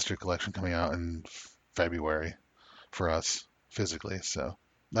Remastered collection coming out in February for us physically. So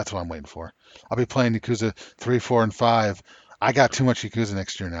that's what I'm waiting for. I'll be playing Yakuza 3, 4, and 5. I got too much Yakuza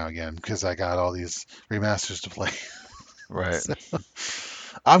next year now again because I got all these remasters to play. Right. So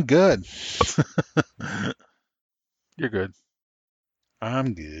I'm good. You're good.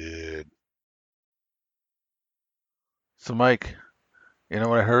 I'm good. So, Mike, you know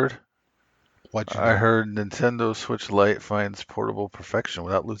what I heard? What'd you I hear? heard Nintendo Switch Lite finds portable perfection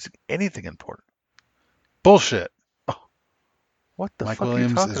without losing anything important. Bullshit. Oh, what the Mike fuck are you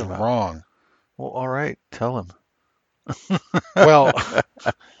Williams talking is about? wrong. Well, all right, tell him. Well,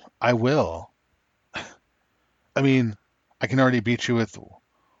 I will. I mean, I can already beat you with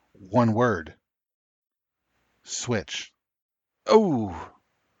one word. Switch. Oh,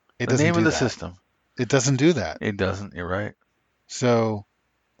 It the doesn't name of do the that. system. It doesn't do that. It doesn't. You're right. So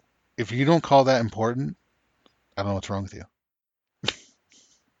if you don't call that important, I don't know what's wrong with you.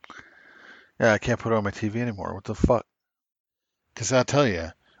 Yeah, I can't put it on my TV anymore. What the fuck? Because I'll tell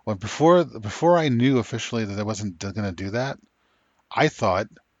you, when before I knew officially that I wasn't going to do that, I thought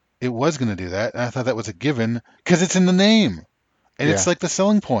it was going to do that, and I thought that was a given because it's in the name, and it's Yeah, like the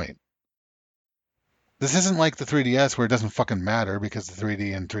selling point. This isn't like the 3DS where it doesn't fucking matter because the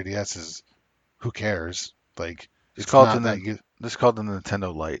 3D and 3DS is who cares? Like just it's call it the not that just call it the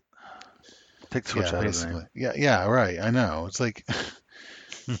Nintendo Lite. Take the yeah, Switch out of the name. basically. Yeah, yeah, right. I know. It's like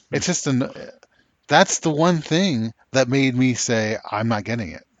it's just an that's the one thing that made me say I'm not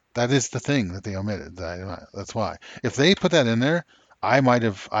getting it. That is the thing that they omitted. That's why. If they put that in there, I might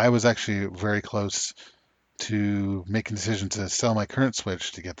have. I was actually very close to making a decision to sell my current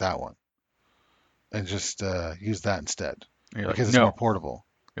Switch to get that one and just use that instead You're like, because it's more no. portable.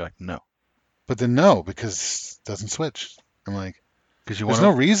 You're like, no. But then no, because it doesn't switch. I'm like, Because you there's no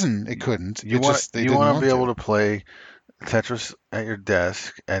want reason it to couldn't. It just they you didn't want to be want able to. to play Tetris at your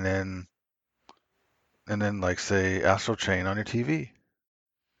desk and then like say Astral Chain on your TV.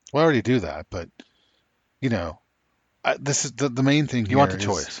 Well, I already do that, but you know, this is the main thing You want here the is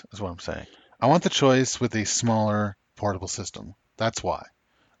choice, is what I'm saying. I want the choice with a smaller portable system. That's why.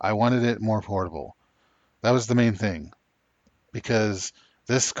 I wanted it more portable. That was the main thing because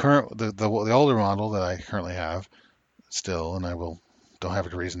this current the older model that I currently have still, and I will don't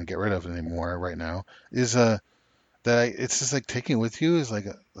have a reason to get rid of it anymore right now, is it's just like taking it with you is like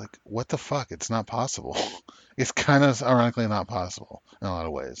what the fuck? It's not possible. It's kind of ironically not possible in a lot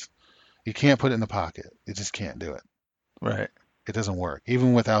of ways. You can't put it in the pocket. You just can't do it. Right. It doesn't work.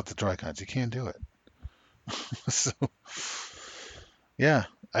 Even without the Joy-Cons, you can't do it. So yeah,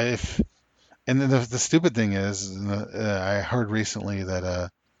 if and then the stupid thing is, I heard recently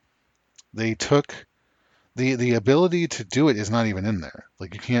that they took the ability to do it is not even in there.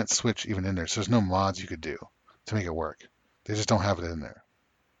 Like you can't switch even in there. So there's no mods you could do to make it work. They just don't have it in there.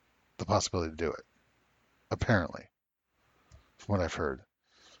 The possibility to do it, apparently, from what I've heard.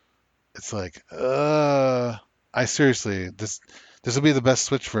 It's like, I seriously, this will be the best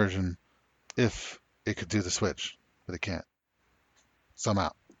Switch version if it could do the Switch, but it can't. So I'm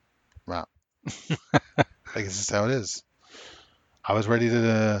out. I'm out. Like it's just how it is. I was ready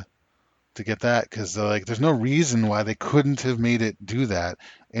to get that because like there's no reason why they couldn't have made it do that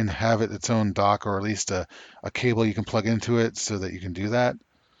and have it its own dock or at least a cable you can plug into it so that you can do that.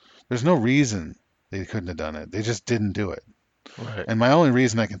 There's no reason they couldn't have done it. They just didn't do it. Right. And my only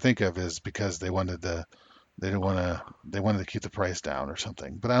reason I can think of is because they didn't want to they wanted to keep the price down or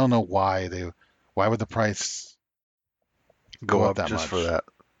something. But I don't know why would the price go Go up up that just for much? that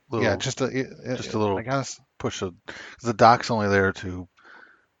Yeah, little just a I little guess push of, 'cause the dock's only there to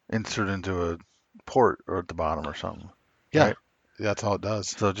insert into a port or at the bottom or something, yeah, right? that's all it does.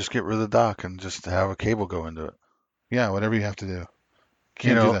 So just get rid of the dock and just have a cable go into it. Yeah, whatever you have to do.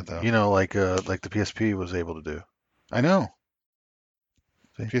 Can't do that though. Like the PSP was able to do. I know.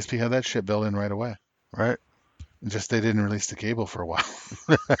 See? PSP had that shit built in right away. Right? Just they didn't release the cable for a while.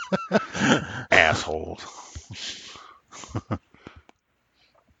 Assholes.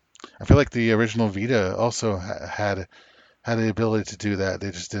 I feel like the original Vita also had the ability to do that.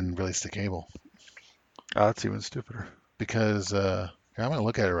 They just didn't release the cable Oh, that's even stupider. because I'm gonna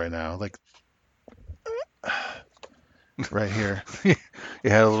look at it right now, like right here. You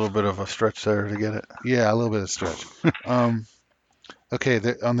had a little bit of a stretch there to get it. Yeah, a little bit of stretch. Um, okay,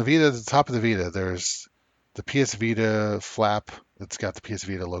 on the Vita, the top of the Vita, there's the PS Vita flap. It's got the PS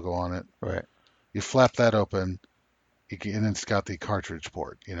Vita logo on it. Right. You flap that open, And it's got the cartridge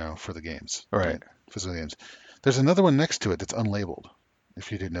port, for the games, the Right. physical games. There's another one next to it that's unlabeled.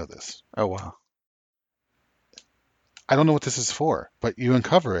 If you didn't know this, Oh wow. I don't know what this is for, but you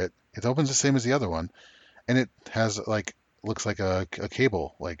uncover it. It opens the same as the other one, and it has like looks like a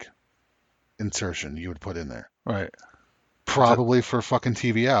cable like insertion you would put in there. Right. It's a, Probably for fucking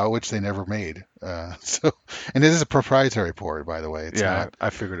TV out, which they never made. And it is a proprietary port, by the way. It's yeah, not I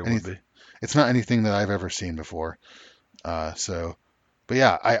figured it any, would be. it's not anything that I've ever seen before. So, but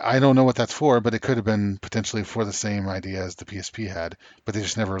yeah, I don't know what that's for, but it could have been potentially for the same idea as the PSP had, but they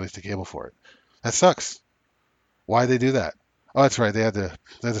just never released a cable for it. That sucks. Why they do that? Oh, that's right. They had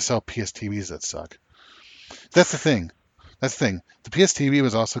to sell PSTVs that suck. That's the thing. That's the thing. The PSTV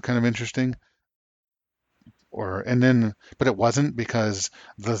was also kind of interesting, but it wasn't because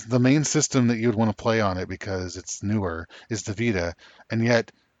the main system that you'd want to play on it because it's newer is the Vita, and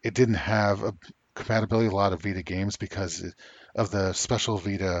yet it didn't have a compatibility with a lot of Vita games because of the special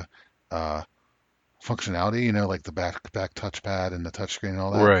Vita uh, functionality, like the back touchpad and the touchscreen and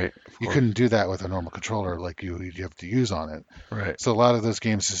all that. Right. Of You course. couldn't do that with a normal controller like you have to use on it. Right. So a lot of those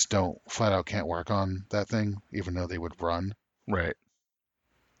games just don't flat out can't work on that thing, even though they would run. Right.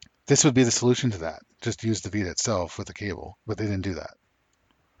 This would be the solution to that. Just use the Vita itself with a cable, but they didn't do that.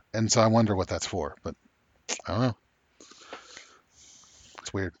 And so I wonder what that's for, but I don't know.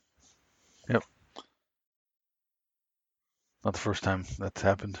 It's weird. Yep. Not the first time that's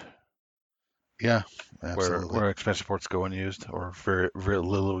happened. Yeah, Where absolutely. where expansion ports go unused or very very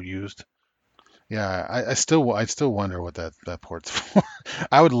little used. Yeah, I still wonder what that port's for.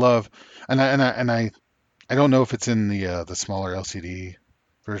 I would love, and I don't know if it's in the smaller LCD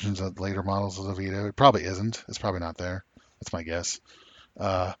versions of later models of the Vita. It probably isn't. It's probably not there. That's my guess.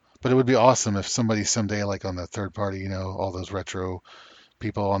 But it would be awesome if somebody someday, like on the third party, all those retro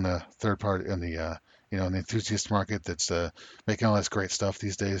people on the third party in the enthusiast market that's making all this great stuff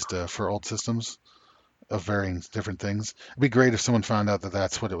these days for old systems of varying different things. It'd be great if someone found out that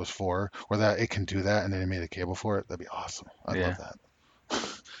that's what it was for, or that it can do that, and then they made a cable for it. That'd be awesome. I'd love Yeah.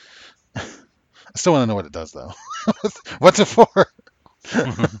 that. I still want to know what it does, though. What's it for?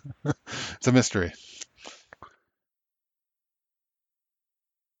 It's a mystery.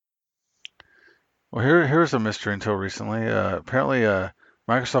 Well, here's a mystery until recently. Apparently,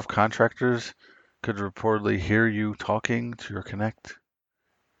 Microsoft contractors could reportedly hear you talking to your Kinect.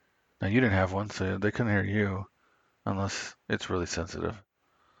 Now, you didn't have one, so they couldn't hear you unless it's really sensitive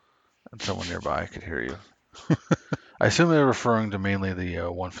and someone nearby could hear you. I assume they're referring to mainly the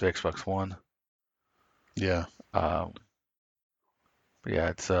one for the Xbox One. Yeah, Um, but yeah,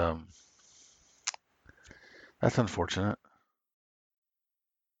 it's that's unfortunate.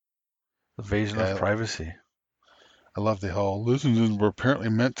 Invasion of yeah. privacy. I love the whole. Listen, were apparently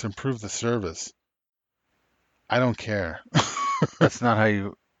meant to improve the service. I don't care. That's not how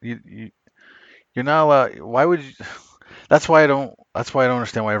you you're not allowed. Why would you? That's why I don't. That's why I don't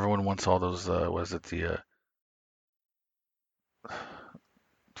understand why everyone wants all those. Was it the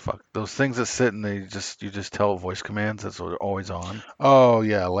fuck those things that sit and you just tell voice commands that's always on. Oh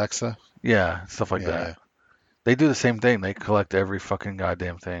yeah, Alexa. Yeah, stuff like Yeah, that. yeah. They do the same thing. They collect every fucking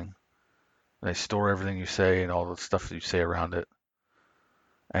goddamn thing. They store everything you say and all the stuff that you say around it.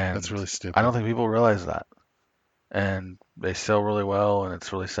 That's And really I don't stupid. think people realize that. And they sell really well, and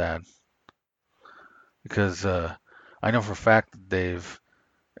it's really sad because I know for a fact that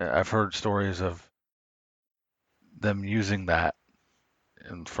I've heard stories of them using that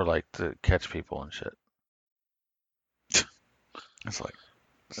and for like to catch people and shit. It's like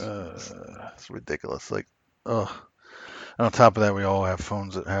it's ridiculous. Like, ugh. And on top of that, we all have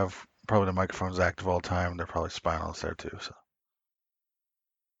phones that have probably the microphones active all the time. They're probably spying on us there too. So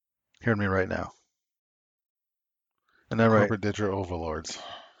hearing me right now. And then right, Corporate digital overlords.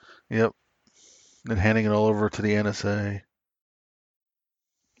 yep. And handing it all over to the NSA.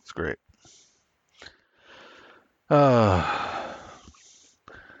 It's great.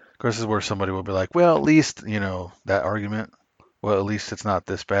 Of course, this is where somebody will be like, well, at least, that argument. Well, at least it's not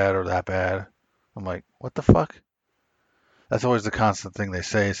this bad or that bad. I'm like, what the fuck? That's always the constant thing they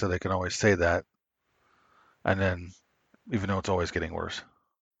say, so they can always say that. And then, even though it's always getting worse.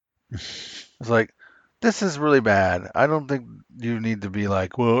 It's like, this is really bad. I don't think you need to be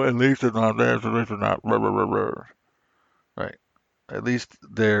like, well, at least it's not this, at least it's not. Blah, blah, blah, blah. Right. At least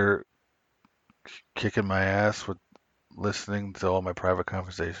they're kicking my ass with listening to all my private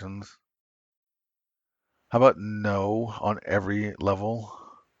conversations. How about no on every level?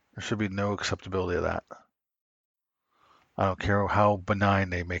 There should be no acceptability of that. I don't care how benign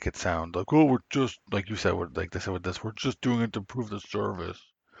they make it sound. Like, oh, we're just like you said, like they said with this, we're just doing it to improve the service.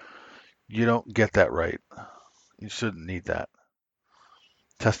 You don't get that right. You shouldn't need that.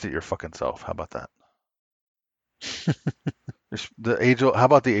 Test it your fucking self. How about that? How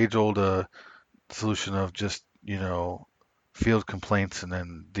about the age-old solution of just, field complaints and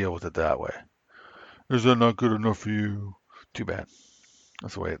then deal with it that way? Is that not good enough for you? Too bad.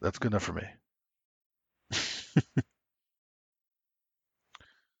 That's good enough for me.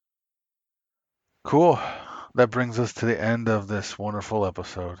 Cool. That brings us to the end of this wonderful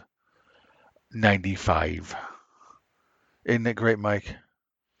episode. 95. Isn't it great, Mike?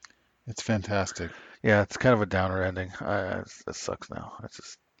 It's fantastic. Yeah, it's kind of a downer ending. That sucks now. It's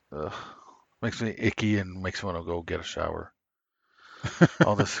just ugh. Makes me icky and makes me want to go get a shower.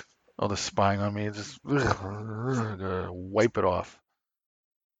 All this, all this spying on me, just wipe it off.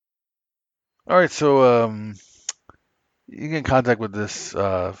 All right, so you get in contact with this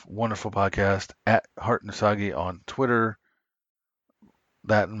wonderful podcast at Heart Nasagi on Twitter.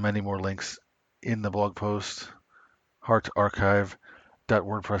 That and many more links in the blog post,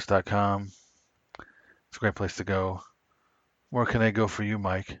 heartarchive.wordpress.com. It's a great place to go. Where can I go for you,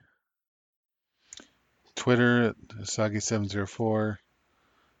 Mike? Twitter at Sagi704,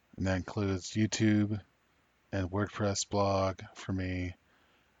 and that includes YouTube and WordPress blog for me,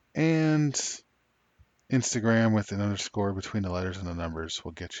 and Instagram with an underscore between the letters and the numbers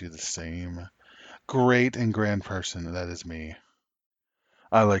will get you the same great and grand person that is me.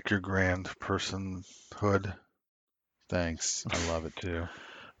 I like your grand personhood. Thanks. I love it too.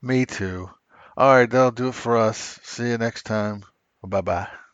 Me too. All right, that'll do it for us. See you next time. Bye bye.